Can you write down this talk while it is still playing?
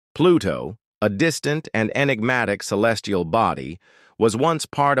Pluto, a distant and enigmatic celestial body, was once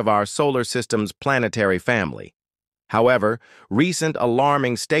part of our solar system's planetary family. However, recent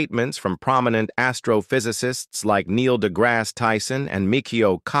alarming statements from prominent astrophysicists like Neil deGrasse Tyson and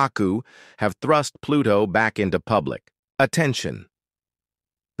Michio Kaku have thrust Pluto back into public attention.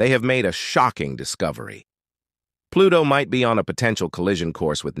 They have made a shocking discovery. Pluto might be on a potential collision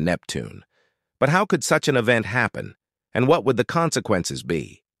course with Neptune. But how could such an event happen, and what would the consequences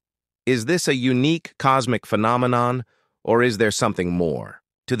be? Is this a unique cosmic phenomenon, or is there something more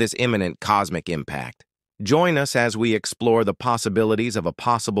to this imminent cosmic impact? Join us as we explore the possibilities of a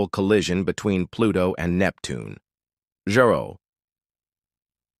possible collision between Pluto and Neptune.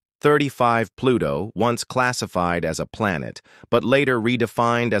 35 Pluto, once classified as a planet, but later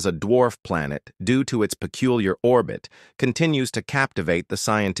redefined as a dwarf planet due to its peculiar orbit, continues to captivate the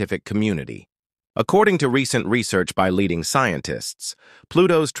scientific community. According to recent research by leading scientists,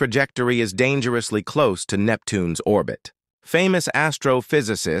 Pluto's trajectory is dangerously close to Neptune's orbit. Famous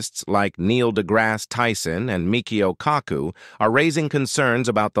astrophysicists like Neil deGrasse Tyson and Michio Kaku are raising concerns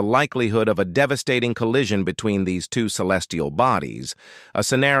about the likelihood of a devastating collision between these two celestial bodies, a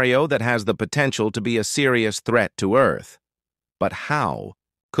scenario that has the potential to be a serious threat to Earth. But how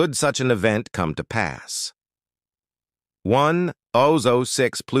could such an event come to pass?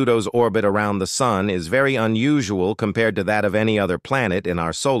 1.006 Pluto's orbit around the Sun is very unusual compared to that of any other planet in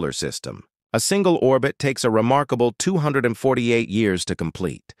our solar system. A single orbit takes a remarkable 248 years to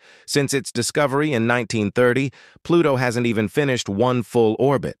complete. Since its discovery in 1930, Pluto hasn't even finished one full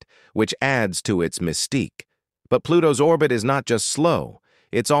orbit, which adds to its mystique. But Pluto's orbit is not just slow,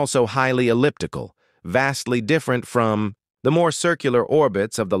 it's also highly elliptical, vastly different from the more circular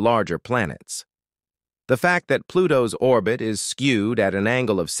orbits of the larger planets. The fact that Pluto's orbit is skewed at an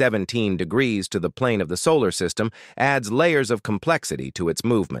angle of 17 degrees to the plane of the solar system adds layers of complexity to its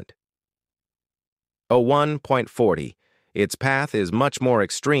movement. 1.40. Its path is much more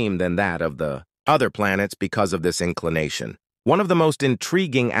extreme than that of the other planets because of this inclination. One of the most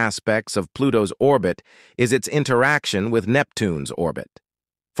intriguing aspects of Pluto's orbit is its interaction with Neptune's orbit.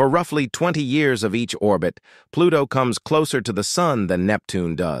 For roughly 20 years of each orbit, Pluto comes closer to the Sun than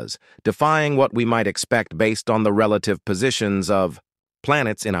Neptune does, defying what we might expect based on the relative positions of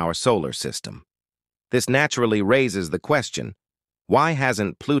planets in our solar system. This naturally raises the question, why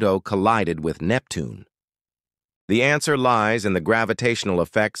hasn't Pluto collided with Neptune? The answer lies in the gravitational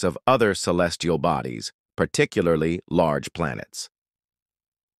effects of other celestial bodies, particularly large planets.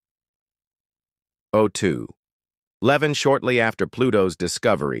 2. Shortly after Pluto's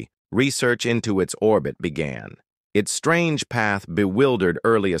discovery, research into its orbit began. Its strange path bewildered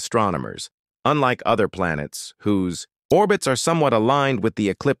early astronomers. Unlike other planets, whose orbits are somewhat aligned with the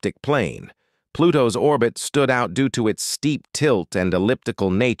ecliptic plane, Pluto's orbit stood out due to its steep tilt and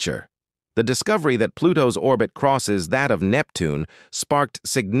elliptical nature. The discovery that Pluto's orbit crosses that of Neptune sparked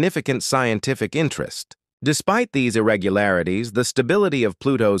significant scientific interest. Despite these irregularities, the stability of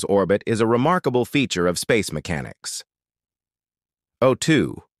Pluto's orbit is a remarkable feature of space mechanics.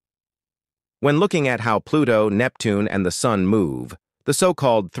 2. When looking at how Pluto, Neptune, and the Sun move, the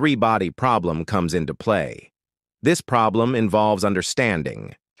so-called three-body problem comes into play. This problem involves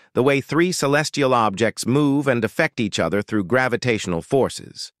understanding the way three celestial objects move and affect each other through gravitational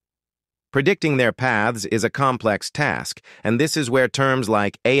forces. Predicting their paths is a complex task, and this is where terms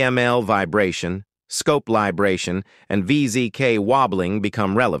like AML vibration, scope libration, and VZK wobbling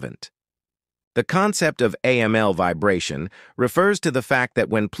become relevant. The concept of AML vibration refers to the fact that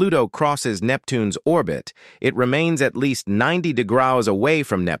when Pluto crosses Neptune's orbit, it remains at least 90 degrees away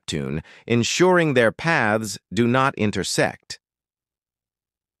from Neptune, ensuring their paths do not intersect.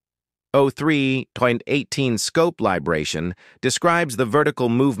 3.18 scope libration describes the vertical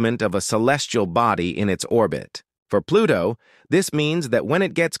movement of a celestial body in its orbit. For Pluto, this means that when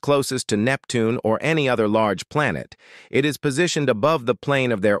it gets closest to Neptune or any other large planet, it is positioned above the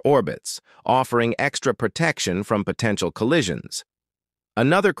plane of their orbits, offering extra protection from potential collisions.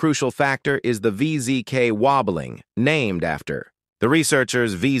 Another crucial factor is the VZK wobbling, named after the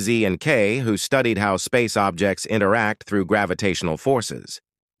researchers VZ and K who studied how space objects interact through gravitational forces.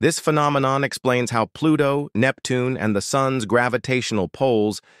 This phenomenon explains how Pluto, Neptune, and the Sun's gravitational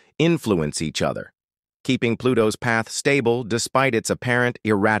poles influence each other, keeping Pluto's path stable despite its apparent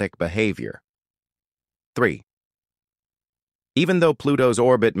erratic behavior. 3. Even though Pluto's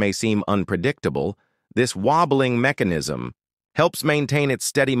orbit may seem unpredictable, this wobbling mechanism helps maintain its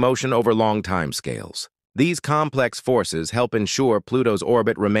steady motion over long timescales. These complex forces help ensure Pluto's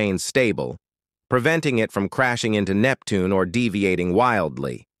orbit remains stable, preventing it from crashing into Neptune or deviating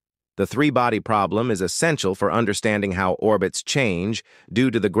wildly. The three-body problem is essential for understanding how orbits change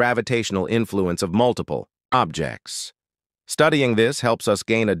due to the gravitational influence of multiple objects. Studying this helps us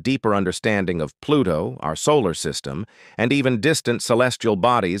gain a deeper understanding of Pluto, our solar system, and even distant celestial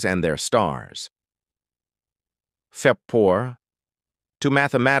bodies and their stars. FEP4. Two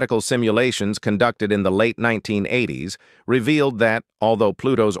mathematical simulations conducted in the late 1980s revealed that, although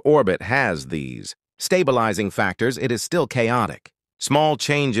Pluto's orbit has these stabilizing factors, it is still chaotic. Small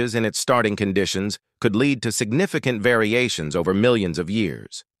changes in its starting conditions could lead to significant variations over millions of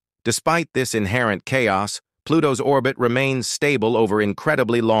years. Despite this inherent chaos, Pluto's orbit remains stable over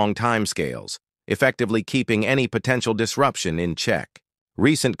incredibly long timescales, effectively keeping any potential disruption in check.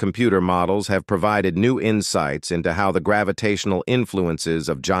 Recent computer models have provided new insights into how the gravitational influences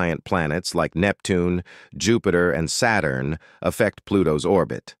of giant planets like Neptune, Jupiter, and Saturn affect Pluto's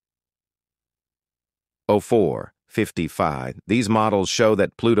orbit. 0455. These models show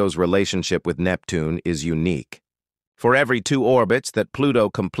that Pluto's relationship with Neptune is unique. For every 2 orbits that Pluto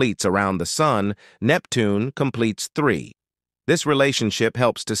completes around the Sun, Neptune completes 3. This relationship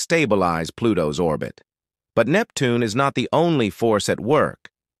helps to stabilize Pluto's orbit. But Neptune is not the only force at work.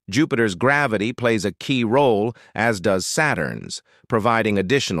 Jupiter's gravity plays a key role, as does Saturn's, providing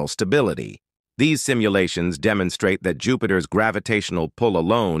additional stability. These simulations demonstrate that Jupiter's gravitational pull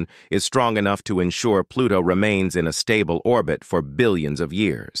alone is strong enough to ensure Pluto remains in a stable orbit for billions of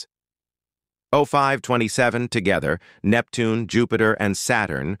years. 0527 together, Neptune, Jupiter, and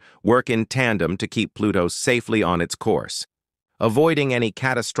Saturn work in tandem to keep Pluto safely on its course, avoiding any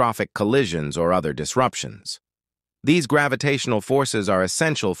catastrophic collisions or other disruptions. These gravitational forces are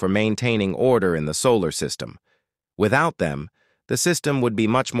essential for maintaining order in the solar system. Without them, the system would be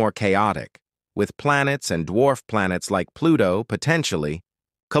much more chaotic, with planets and dwarf planets like Pluto potentially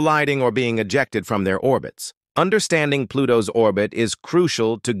colliding or being ejected from their orbits. Understanding Pluto's orbit is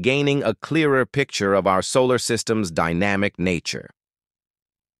crucial to gaining a clearer picture of our solar system's dynamic nature.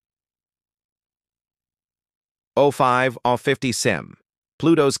 0550 Sim.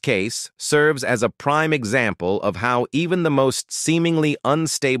 Pluto's case serves as a prime example of how even the most seemingly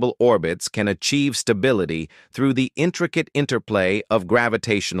unstable orbits can achieve stability through the intricate interplay of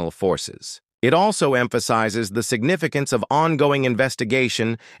gravitational forces. It also emphasizes the significance of ongoing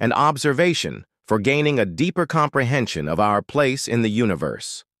investigation and observation for gaining a deeper comprehension of our place in the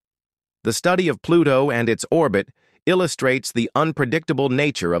universe. The study of Pluto and its orbit illustrates the unpredictable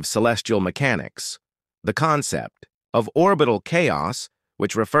nature of celestial mechanics. The concept of orbital chaos,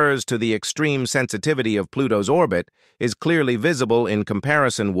 which refers to the extreme sensitivity of Pluto's orbit, is clearly visible in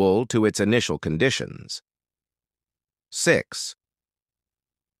comparison to its initial conditions. 6.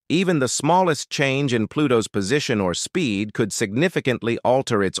 Even the smallest change in Pluto's position or speed could significantly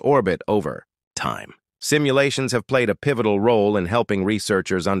alter its orbit over time. Simulations have played a pivotal role in helping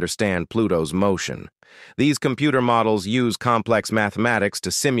researchers understand Pluto's motion. These computer models use complex mathematics to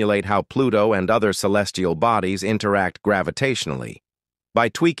simulate how Pluto and other celestial bodies interact gravitationally. By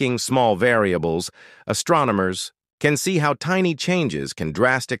tweaking small variables, astronomers can see how tiny changes can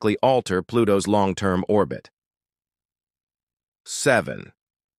drastically alter Pluto's long-term orbit. 7.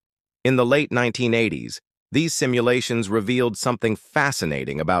 In the late 1980s, these simulations revealed something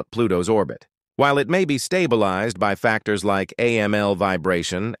fascinating about Pluto's orbit. While it may be stabilized by factors like AML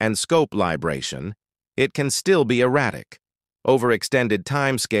vibration and scope libration, it can still be erratic. Over extended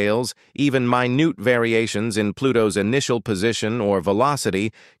timescales, even minute variations in Pluto's initial position or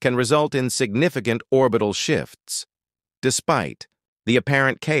velocity can result in significant orbital shifts. Despite the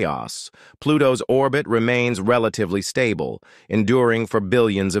apparent chaos, Pluto's orbit remains relatively stable, enduring for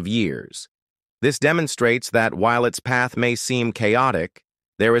billions of years. This demonstrates that while its path may seem chaotic,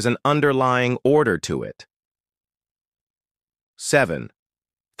 there is an underlying order to it.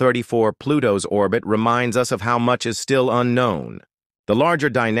 734 Pluto's orbit reminds us of how much is still unknown. The larger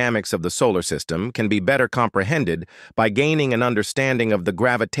dynamics of the solar system can be better comprehended by gaining an understanding of the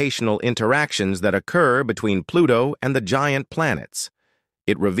gravitational interactions that occur between Pluto and the giant planets.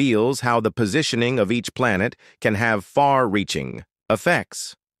 It reveals how the positioning of each planet can have far-reaching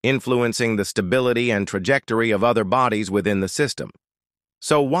effects, influencing the stability and trajectory of other bodies within the system.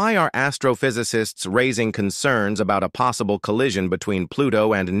 So why are astrophysicists raising concerns about a possible collision between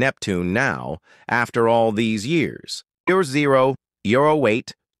Pluto and Neptune now, after all these years? Euro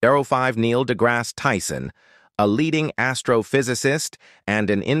 8, 05 Neil deGrasse Tyson, a leading astrophysicist and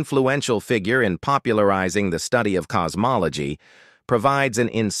an influential figure in popularizing the study of cosmology, provides an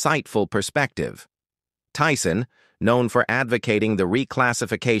insightful perspective. Tyson, known for advocating the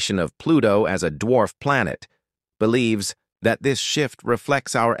reclassification of Pluto as a dwarf planet, believes that this shift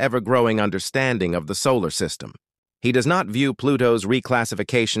reflects our ever-growing understanding of the solar system. He does not view Pluto's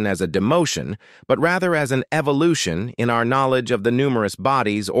reclassification as a demotion, but rather as an evolution in our knowledge of the numerous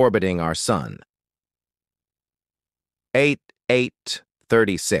bodies orbiting our Sun.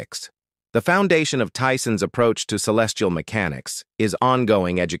 8.8.36. The foundation of Tyson's approach to celestial mechanics is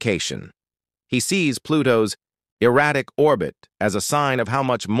ongoing education. He sees Pluto's erratic orbit as a sign of how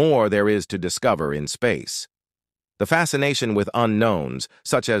much more there is to discover in space. The fascination with unknowns,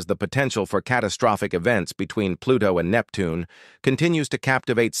 such as the potential for catastrophic events between Pluto and Neptune, continues to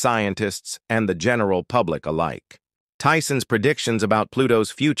captivate scientists and the general public alike. Tyson's predictions about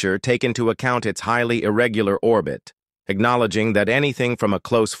Pluto's future take into account its highly irregular orbit, acknowledging that anything from a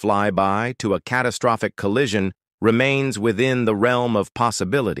close flyby to a catastrophic collision remains within the realm of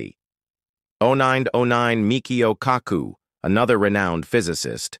possibility. 0909 Mikio Kaku, another renowned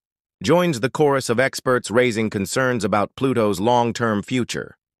physicist, joins the chorus of experts raising concerns about Pluto's long-term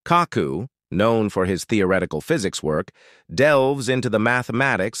future. Kaku, known for his theoretical physics work, delves into the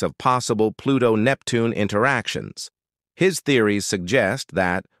mathematics of possible Pluto-Neptune interactions. His theories suggest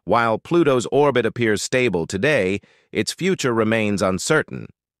that, while Pluto's orbit appears stable today, its future remains uncertain.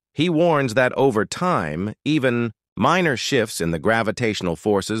 He warns that over time, even minor shifts in the gravitational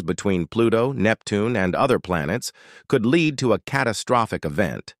forces between Pluto, Neptune, and other planets could lead to a catastrophic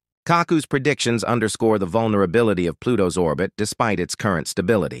event. Kaku's predictions underscore the vulnerability of Pluto's orbit despite its current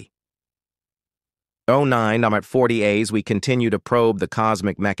stability. 09 at 40 As we continue to probe the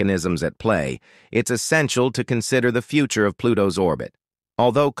cosmic mechanisms at play. It's essential to consider the future of Pluto's orbit.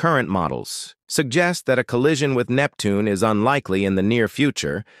 Although current models suggest that a collision with Neptune is unlikely in the near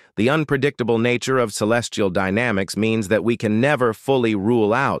future, the unpredictable nature of celestial dynamics means that we can never fully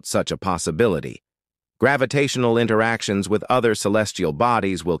rule out such a possibility. Gravitational interactions with other celestial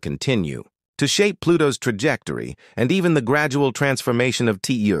bodies will continue to shape Pluto's trajectory and even the gradual transformation of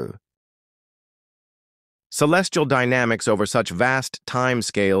TU. Celestial dynamics over such vast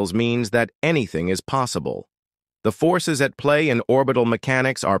timescales means that anything is possible. The forces at play in orbital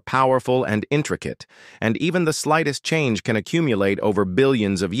mechanics are powerful and intricate, and even the slightest change can accumulate over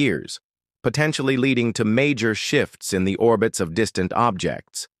billions of years, potentially leading to major shifts in the orbits of distant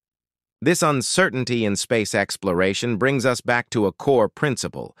objects. This uncertainty in space exploration brings us back to a core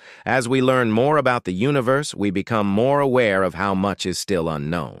principle. As we learn more about the universe, we become more aware of how much is still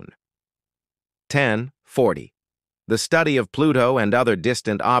unknown. 10.40. The study of Pluto and other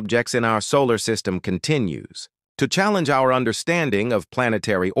distant objects in our solar system continues to challenge our understanding of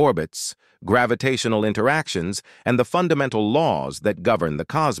planetary orbits, gravitational interactions, and the fundamental laws that govern the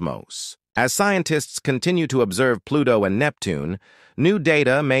cosmos. As scientists continue to observe Pluto and Neptune, new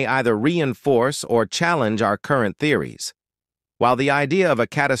data may either reinforce or challenge our current theories. While the idea of a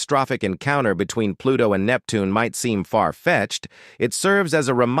catastrophic encounter between Pluto and Neptune might seem far-fetched, it serves as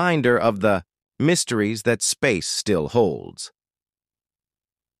a reminder of the mysteries that space still holds.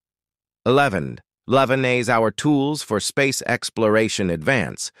 11 A's our tools for space exploration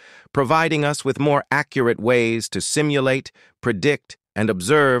advance, providing us with more accurate ways to simulate, predict, and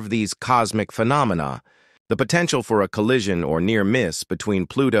observe these cosmic phenomena. The potential for a collision or near miss between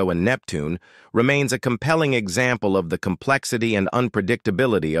Pluto and Neptune remains a compelling example of the complexity and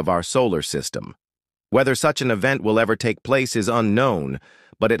unpredictability of our solar system. Whether such an event will ever take place is unknown,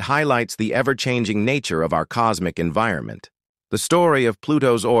 but it highlights the ever-changing nature of our cosmic environment. The story of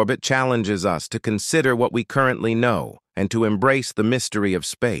Pluto's orbit challenges us to consider what we currently know and to embrace the mystery of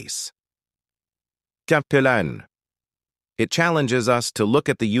space. Capitaine. It challenges us to look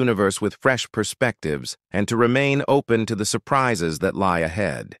at the universe with fresh perspectives and to remain open to the surprises that lie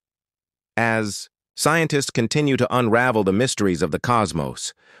ahead. As scientists continue to unravel the mysteries of the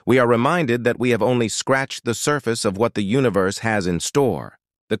cosmos, we are reminded that we have only scratched the surface of what the universe has in store.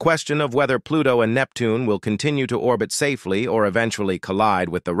 The question of whether Pluto and Neptune will continue to orbit safely or eventually collide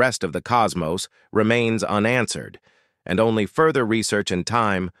with the rest of the cosmos remains unanswered, and only further research and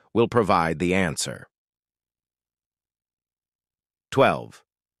time will provide the answer. 12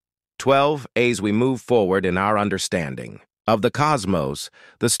 As we move forward in our understanding of the cosmos,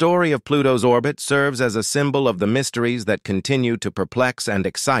 the story of Pluto's orbit serves as a symbol of the mysteries that continue to perplex and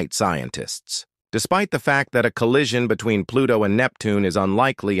excite scientists. Despite the fact that a collision between Pluto and Neptune is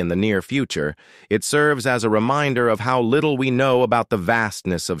unlikely in the near future, it serves as a reminder of how little we know about the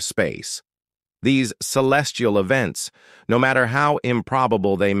vastness of space. These celestial events, no matter how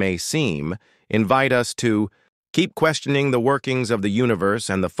improbable they may seem, invite us to keep questioning the workings of the universe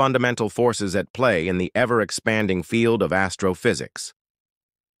and the fundamental forces at play in the ever-expanding field of astrophysics.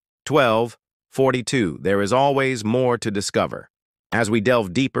 12.42. There is always more to discover. As we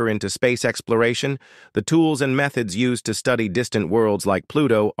delve deeper into space exploration, the tools and methods used to study distant worlds like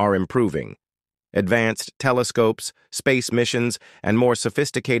Pluto are improving. Advanced telescopes, space missions, and more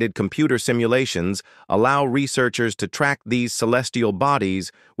sophisticated computer simulations allow researchers to track these celestial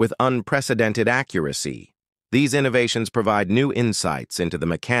bodies with unprecedented accuracy. These innovations provide new insights into the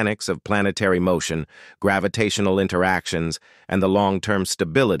mechanics of planetary motion, gravitational interactions, and the long-term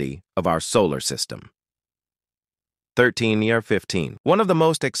stability of our solar system. 15. One of the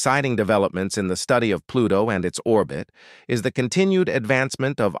most exciting developments in the study of Pluto and its orbit is the continued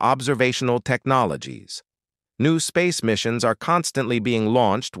advancement of observational technologies. New space missions are constantly being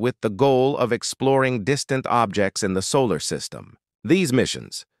launched with the goal of exploring distant objects in the solar system. These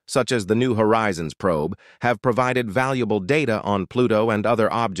missions, such as the New Horizons probe, have provided valuable data on Pluto and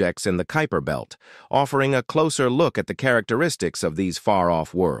other objects in the Kuiper Belt, offering a closer look at the characteristics of these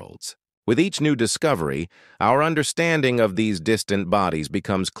far-off worlds. With each new discovery, our understanding of these distant bodies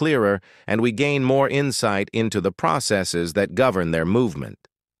becomes clearer, and we gain more insight into the processes that govern their movement.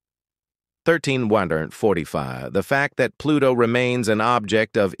 145. The fact that Pluto remains an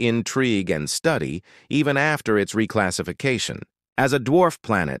object of intrigue and study even after its reclassification as a dwarf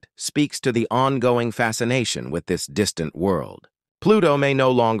planet speaks to the ongoing fascination with this distant world. Pluto may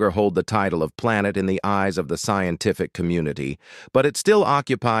no longer hold the title of planet in the eyes of the scientific community, but it still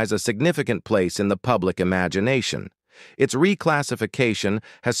occupies a significant place in the public imagination. Its reclassification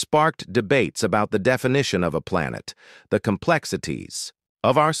has sparked debates about the definition of a planet, the complexities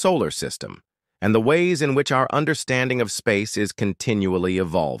of our solar system, and the ways in which our understanding of space is continually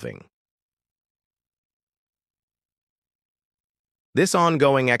evolving. This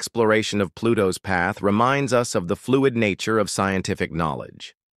ongoing exploration of Pluto's path reminds us of the fluid nature of scientific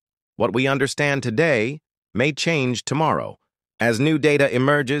knowledge. What we understand today may change tomorrow, as new data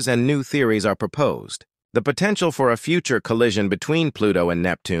emerges and new theories are proposed. The potential for a future collision between Pluto and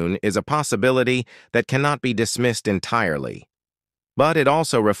Neptune is a possibility that cannot be dismissed entirely. But it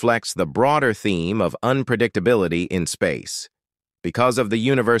also reflects the broader theme of unpredictability in space. Because of the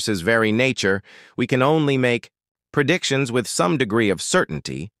universe's very nature, we can only make predictions with some degree of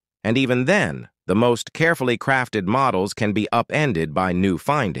certainty, and even then, the most carefully crafted models can be upended by new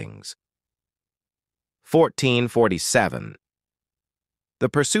findings. 1447. The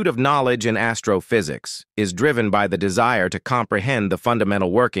pursuit of knowledge in astrophysics is driven by the desire to comprehend the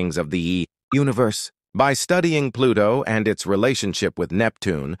fundamental workings of the universe. By studying Pluto and its relationship with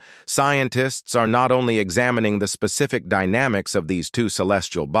Neptune, scientists are not only examining the specific dynamics of these two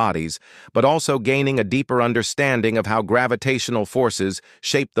celestial bodies, but also gaining a deeper understanding of how gravitational forces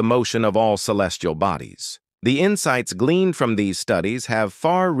shape the motion of all celestial bodies. The insights gleaned from these studies have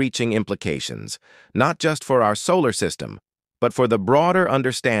far-reaching implications, not just for our solar system, but for the broader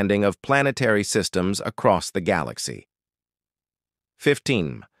understanding of planetary systems across the galaxy.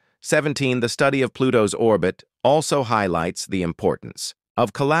 17. The study of Pluto's orbit also highlights the importance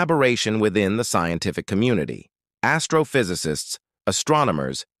of collaboration within the scientific community. Astrophysicists,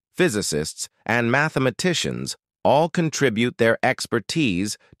 astronomers, physicists, and mathematicians all contribute their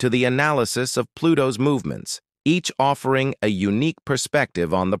expertise to the analysis of Pluto's movements, each offering a unique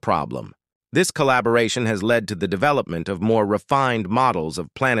perspective on the problem. This collaboration has led to the development of more refined models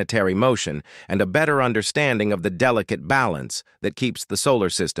of planetary motion and a better understanding of the delicate balance that keeps the solar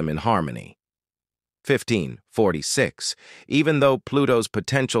system in harmony. 46. Even though Pluto's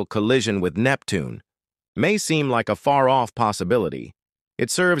potential collision with Neptune may seem like a far-off possibility,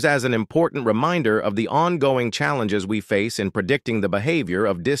 it serves as an important reminder of the ongoing challenges we face in predicting the behavior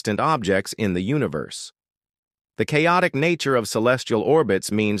of distant objects in the universe. The chaotic nature of celestial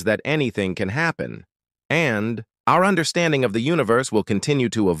orbits means that anything can happen, and our understanding of the universe will continue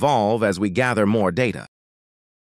to evolve as we gather more data.